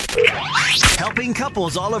Helping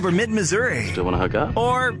couples all over mid-Missouri. Still want to hook up?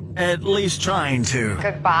 Or at least trying to.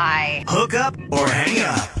 Goodbye. Hook up or hang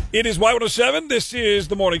up. It is Y107. This is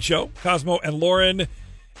the morning show. Cosmo and Lauren.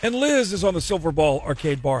 And Liz is on the Silver Ball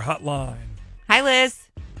Arcade Bar hotline. Hi, Liz.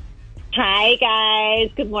 Hi,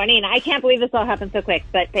 guys. Good morning. I can't believe this all happened so quick,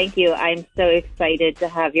 but thank you. I'm so excited to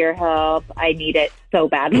have your help. I need it so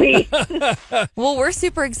badly. Well, we're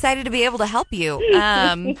super excited to be able to help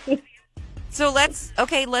you. So let's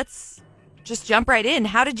just jump right in.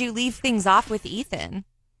 How did you leave things off with Ethan?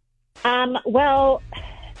 Well,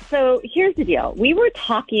 so here's the deal. We were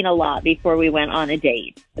talking a lot before we went on a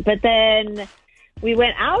date, but then we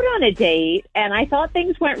went out on a date and I thought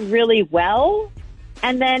things went really well.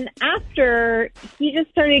 And then after, he just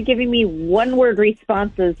started giving me one-word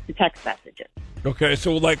responses to text messages. Okay,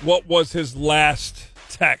 so what was his last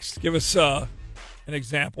text? Give us an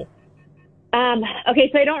example. Okay,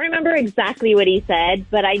 so I don't remember exactly what he said,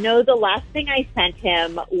 but I know the last thing I sent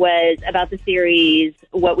him was about the series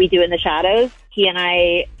What We Do in the Shadows. He and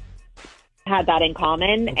I had that in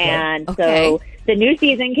common, and so the new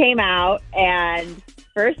season came out, and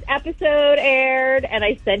first episode aired, and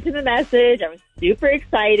I sent him a message. I was super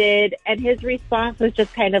excited, and his response was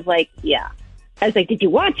just kind of like, yeah. I was like, did you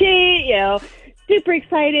watch it? You know, super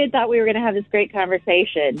excited, thought we were going to have this great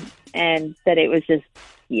conversation, and that it was just,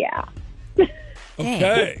 yeah.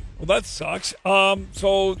 Okay. Well, that sucks.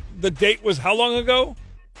 So the date was how long ago?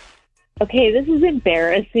 Okay, this is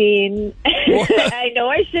embarrassing. I know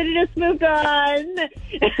I should have just moved on.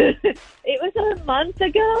 It was a month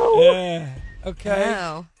ago. Yeah. Okay.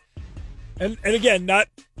 Oh. And again, not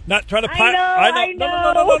trying to. I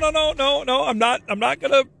know. No. I'm not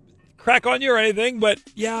gonna crack on you or anything. But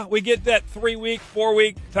yeah, we get that 3-week,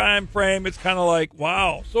 4-week time frame. It's kind of like,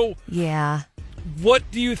 wow. So Yeah. what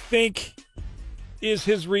do you think is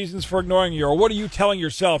his reasons for ignoring you, or what are you telling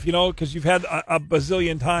yourself? You know, because you've had a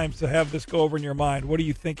bazillion times to have this go over in your mind. What do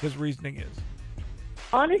you think his reasoning is?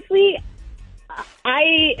 Honestly,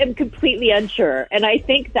 I am completely unsure, and I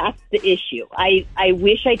think that's the issue. I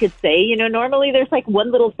wish I could say, you know, normally there's like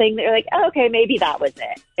one little thing that you're like, oh, okay, maybe that was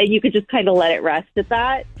it. And you could just kind of let it rest at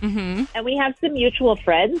that. Mm-hmm. And we have some mutual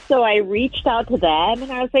friends, so I reached out to them,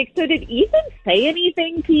 and I was like, so did Ethan say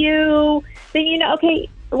anything to you? Then, you know, okay,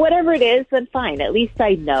 whatever it is, then fine. At least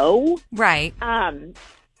I know. Right.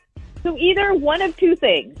 So either one of two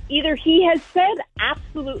things. Either he has said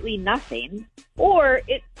absolutely nothing, or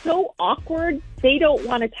it's so awkward they don't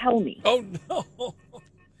want to tell me. Oh, no.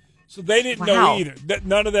 So they didn't know Wow. either.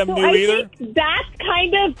 None of them So knew I either? think that's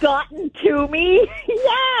kind of gotten to me.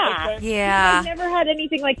 Yeah. Okay. Yeah. I've never had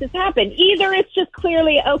anything like this happen. Either it's just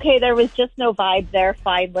clearly, okay, there was just no vibe there,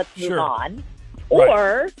 fine, let's move Sure. on. Right.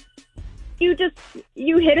 Or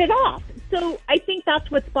you hit it off. So I think that's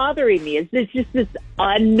what's bothering me is there's just this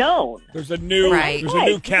unknown. There's a new Right. there's a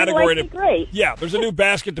new category to great. Yeah, there's a new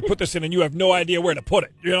basket to put this in, and you have no idea where to put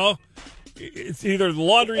it. You know, it's either the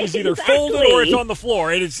laundry is either folded or it's on the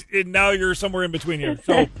floor, and now you're somewhere in between here.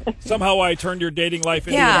 So somehow I turned your dating life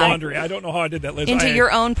into Yeah. laundry. I don't know how I did that, Liz. Into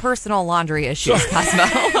your own personal laundry issues, Cosmo.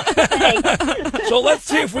 So let's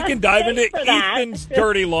see if we can dive into Thanks for that. Ethan's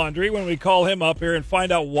dirty laundry when we call him up here and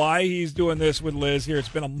find out why he's doing this with Liz here. It's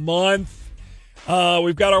been a month.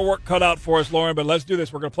 We've got our work cut out for us, Lauren, but let's do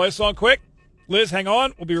this. We're going to play a song quick. Liz, hang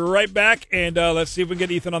on. We'll be right back, and let's see if we can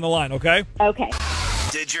get Ethan on the line, okay? Okay.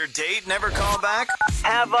 Did your date never call back?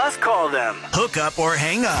 Have us call them. Hook up or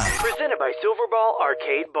hang up. Presented by Silverball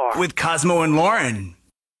Arcade Bar. With Cosmo and Lauren.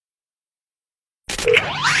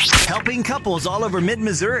 Helping couples all over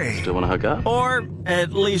mid-Missouri. Still want to hook up? Or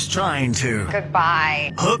at least trying to.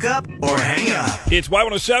 Goodbye. Hook up or hang up. It's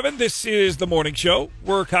Y107. This is the morning show.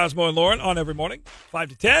 We're Cosmo and Lauren on every morning, 5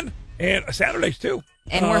 to 10, and Saturdays, too.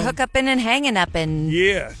 And we're hook-upping and hanging-upping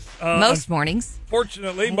Yes. most mornings.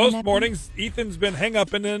 Fortunately, most mornings, Ethan's been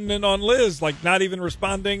hang-upping and on Liz, like not even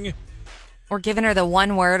responding. We're giving her the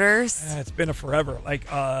one-worders. It's been a forever, like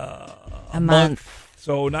a month.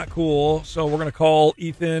 So not cool. So we're going to call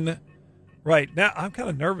Ethan right now. I'm kind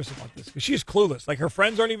of nervous about this because she's clueless. Like her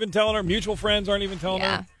friends aren't even telling her. Mutual friends aren't even telling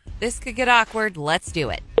Yeah. her. This could get awkward. Let's do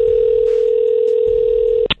it.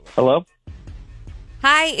 Hello?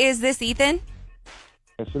 Hi, is this Ethan?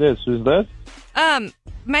 Yes, it is. Who's this?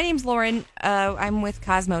 My name's Lauren. I'm with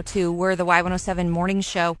Cosmo, too. We're the Y107 morning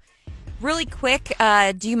show. Really quick,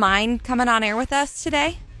 do you mind coming on air with us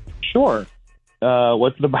today? Sure.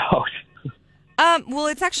 What's it about? Well,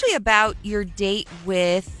 it's actually about your date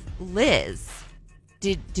with Liz.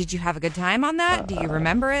 Did you have a good time on that? Do you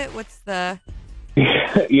remember it? What's the...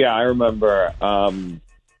 Yeah, I remember.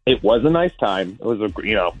 It was a nice time. It was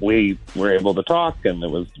we were able to talk, and it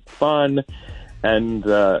was fun. and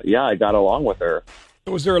yeah, I got along with her.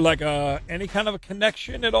 Was there like any kind of a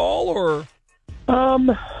connection at all, or?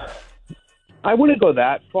 I wouldn't go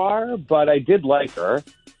that far, but I did like her.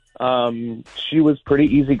 She was pretty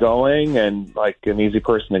easygoing and like an easy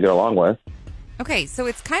person to get along with. Okay, so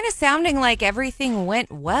it's kind of sounding like everything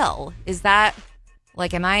went well. Is that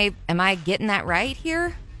like am I getting that right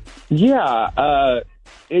here? Yeah,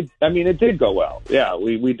 it did go well. Yeah,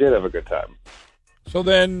 we did have a good time. So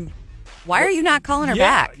then, why are you not calling her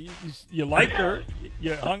yeah, back? you liked her.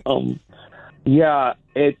 You hung. Yeah,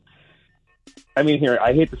 here,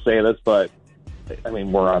 I hate to say this, but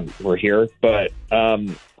we're here, but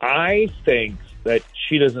I think that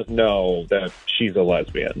she doesn't know that she's a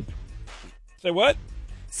lesbian. Say what?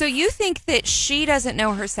 So you think that she doesn't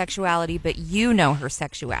know her sexuality, but you know her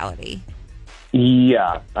sexuality?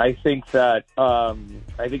 Yeah, I think that I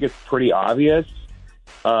think it's pretty obvious.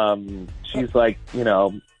 She's like,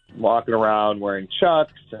 walking around wearing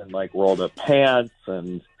chucks and like rolled up pants,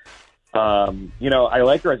 and I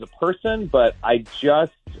like her as a person, but I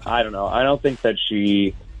don't know. I don't think that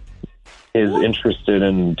she is interested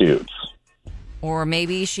in dudes. Or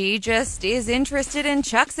maybe she just is interested in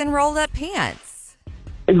chucks and rolled up pants.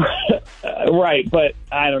 Right, but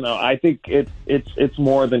I don't know. I think it's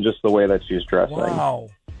more than just the way that she's dressing. Wow.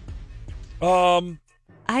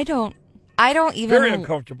 I don't even. Very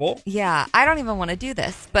uncomfortable. Yeah, I don't even want to do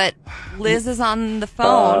this. But Liz is on the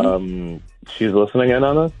phone. She's listening in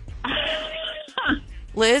on us.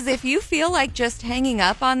 Liz, if you feel like just hanging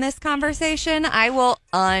up on this conversation, I will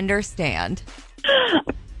understand.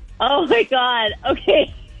 Oh my God.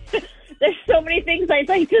 Okay. There's so many things I'd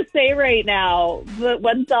like to say right now, but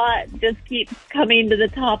one thought just keeps coming to the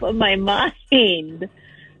top of my mind.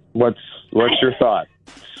 What's your thought?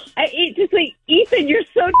 It's just like, Ethan, you're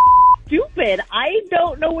so stupid. I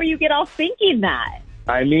don't know where you get off thinking that.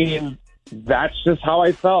 I mean, that's just how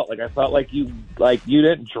I felt. Like I felt like you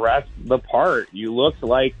didn't dress the part. You looked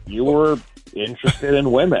like you were interested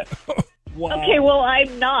in women. Wow. Okay, well,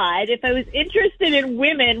 I'm not. If I was interested in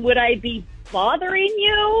women, would I be bothering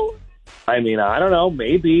you? I mean, I don't know.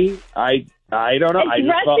 Maybe I don't know. And I just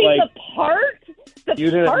dressing felt like the part.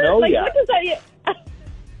 you didn't know like, yet. What does that?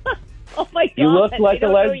 Oh my God! You look like a I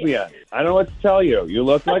don't know lesbian. I don't know what to tell you. You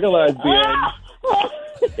look like a lesbian.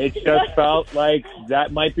 It just felt like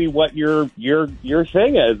that might be what your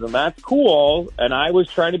thing is, and that's cool. And I was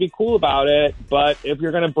trying to be cool about it, but if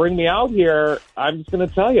you're going to bring me out here, I'm just going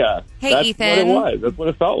to tell you. Hey, that's Ethan. what it was. That's what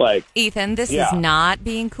it felt like. Ethan, this Yeah. is not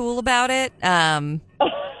being cool about it.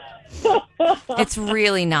 It's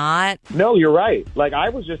really not. No, you're right. Like, I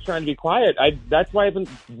was just trying to be quiet. That's why I haven't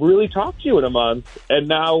really talked to you in a month, and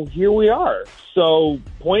now here we are. So,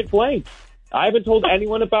 point blank. I haven't told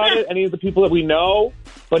anyone about it, any of the people that we know,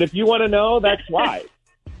 but if you want to know, that's why.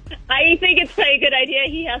 I think it's a good idea.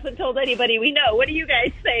 He hasn't told anybody we know. What do you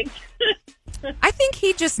guys think? I think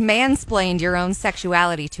he just mansplained your own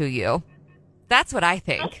sexuality to you. That's what I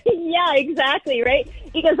think. Yeah, exactly, right?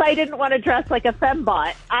 Because I didn't want to dress like a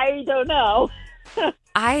fembot. I don't know.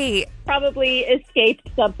 I Probably escaped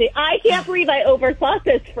something. I can't believe I overthought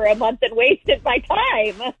this for a month and wasted my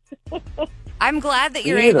time. I'm glad that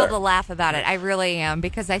you're Me either. able to laugh about it. I really am,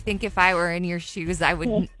 because I think if I were in your shoes, I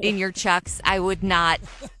would, in your chucks, I would not.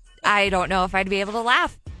 I don't know if I'd be able to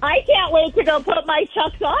laugh. I can't wait to go put my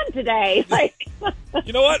chucks on today. Like,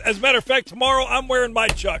 You know what? As a matter of fact, tomorrow I'm wearing my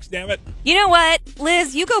chucks, damn it. You know what,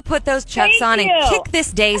 Liz? You go put those chucks Thank on and you. kick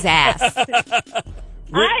this day's ass.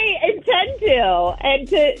 I intend to. And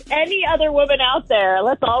to any other woman out there,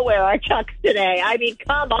 let's all wear our chucks today. I mean,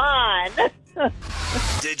 come on.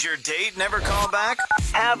 Did your date never call back?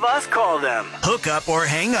 Have us call them. Hook up or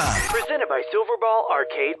hang up Presented by Silverball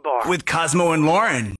Arcade Bar. with Cosmo and Lauren.